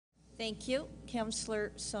Thank you.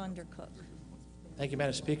 Councillor Saundercook. Thank you,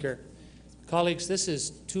 Madam Speaker. Colleagues, this is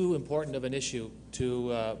too important of an issue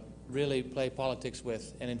to really play politics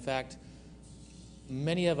with. And in fact,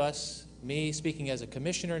 many of us, me speaking as a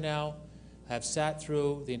commissioner now, have sat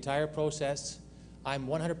through the entire process. I'm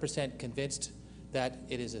 100% convinced that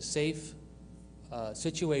it is a safe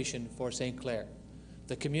situation for St. Clair.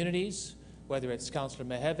 The communities, whether it's Councillor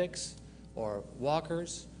Mihevic's or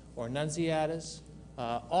Walker's or Nunziata's,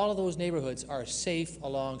 all of those neighborhoods are safe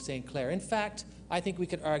along St. Clair. In fact, I think we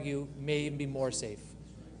could argue may even be more safe,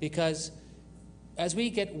 because as we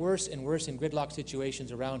get worse and worse in gridlock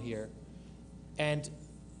situations around here, and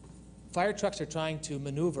fire trucks are trying to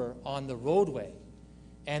maneuver on the roadway,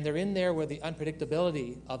 and they're in there where the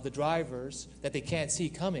unpredictability of the drivers that they can't see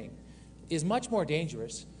coming is much more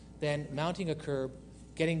dangerous than mounting a curb,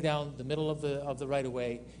 getting down the middle of the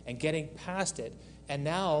right-of-way and getting past it. And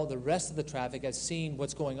now the rest of the traffic has seen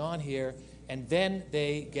what's going on here, and then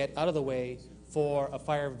they get out of the way for a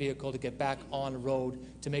fire vehicle to get back on the road,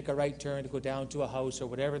 to make a right turn, to go down to a house or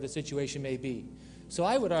whatever the situation may be. So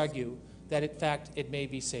I would argue that, in fact, it may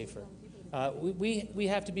be safer. We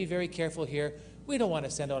have to be very careful here. We don't want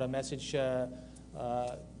to send out a message,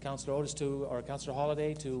 Councillor Otis or Councillor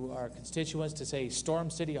Holliday, to our constituents to say, storm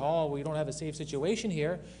City Hall, we don't have a safe situation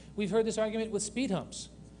here. We've heard this argument with speed humps.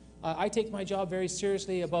 I take my job very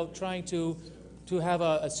seriously about trying to have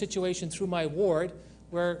a situation through my ward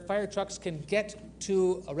where fire trucks can get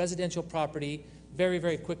to a residential property very,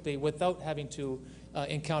 very quickly without having to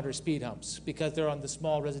encounter speed humps, because they're on the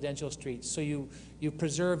small residential streets. So you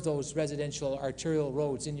preserve those residential arterial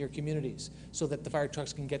roads in your communities so that the fire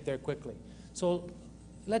trucks can get there quickly. So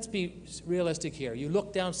let's be realistic here. You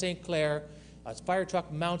look down St. Clair, a fire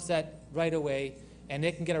truck mounts that right away, and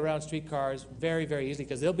they can get around streetcars very, very easily,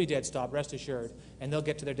 because they'll be dead stop, rest assured, and they'll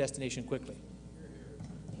get to their destination quickly.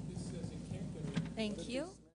 Thank you.